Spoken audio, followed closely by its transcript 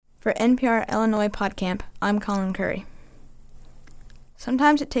For NPR Illinois podcamp, I'm Colin Curry.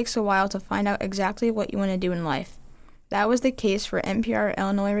 Sometimes it takes a while to find out exactly what you want to do in life. That was the case for NPR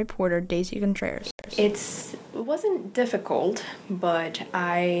Illinois reporter Daisy Contreras. It wasn't difficult, but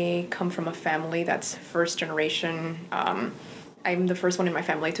I come from a family that's first generation. I'm the first one in my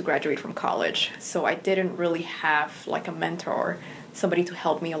family to graduate from college, so I didn't really have like a mentor, somebody to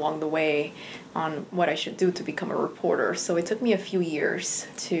help me along the way on what I should do to become a reporter. So it took me a few years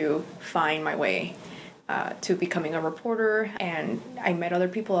to find my way to becoming a reporter, and I met other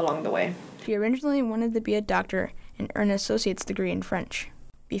people along the way. She originally wanted to be a doctor and earn an associate's degree in French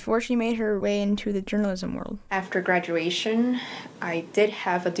before she made her way into the journalism world. After graduation, I did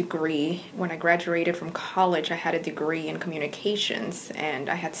have a degree. When I graduated from college, I had a degree in communications, and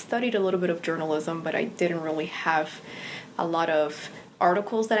I had studied a little bit of journalism, but I didn't really have a lot of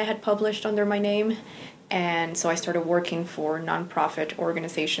articles that I had published under my name. And so I started working for nonprofit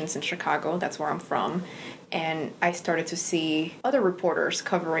organizations in Chicago. That's where I'm from. And I started to see other reporters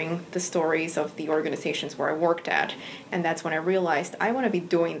covering the stories of the organizations where I worked at. And that's when I realized I want to be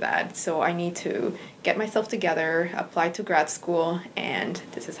doing that. So I need to get myself together, apply to grad school, and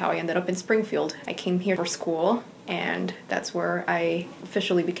this is how I ended up in Springfield. I came here for school, and that's where I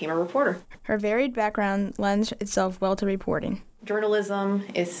officially became a reporter. Her varied background lends itself well to reporting. Journalism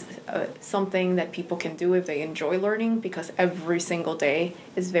is something that people can do if they enjoy learning, because every single day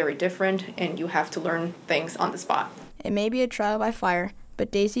is very different and you have to learn things on the spot. It may be a trial by fire,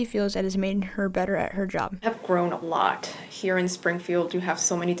 but Daisy feels it has made her better at her job. I've grown a lot. Here in Springfield, you have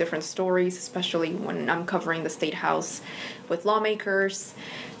so many different stories, especially when I'm covering the State House with lawmakers.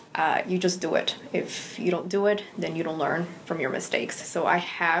 You just do it. If you don't do it, then you don't learn from your mistakes. So I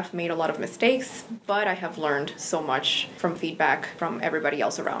have made a lot of mistakes, but I have learned so much from feedback from everybody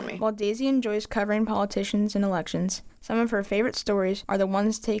else around me. While Daisy enjoys covering politicians and elections, some of her favorite stories are the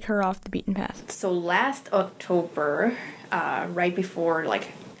ones that take her off the beaten path. So last October, right before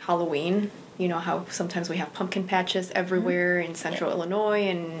Halloween, you know how sometimes we have pumpkin patches everywhere in central Illinois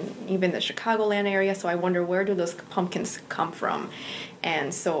and even the Chicagoland area. So I wonder, where do those pumpkins come from?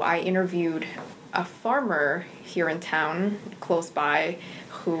 And so I interviewed a farmer here in town, close by,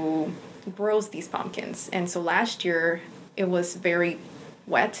 who grows these pumpkins. And so last year, it was very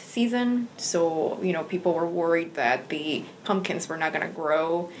wet season. So, people were worried that the pumpkins were not going to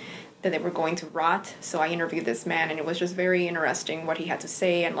grow, that they were going to rot. So I interviewed this man, and it was just very interesting what he had to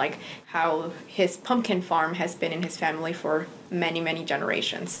say, and how his pumpkin farm has been in his family for many, many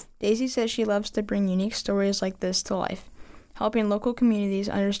generations. Daisy says she loves to bring unique stories like this to life, helping local communities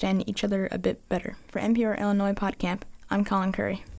understand each other a bit better. For NPR Illinois podcamp, I'm Colin Curry.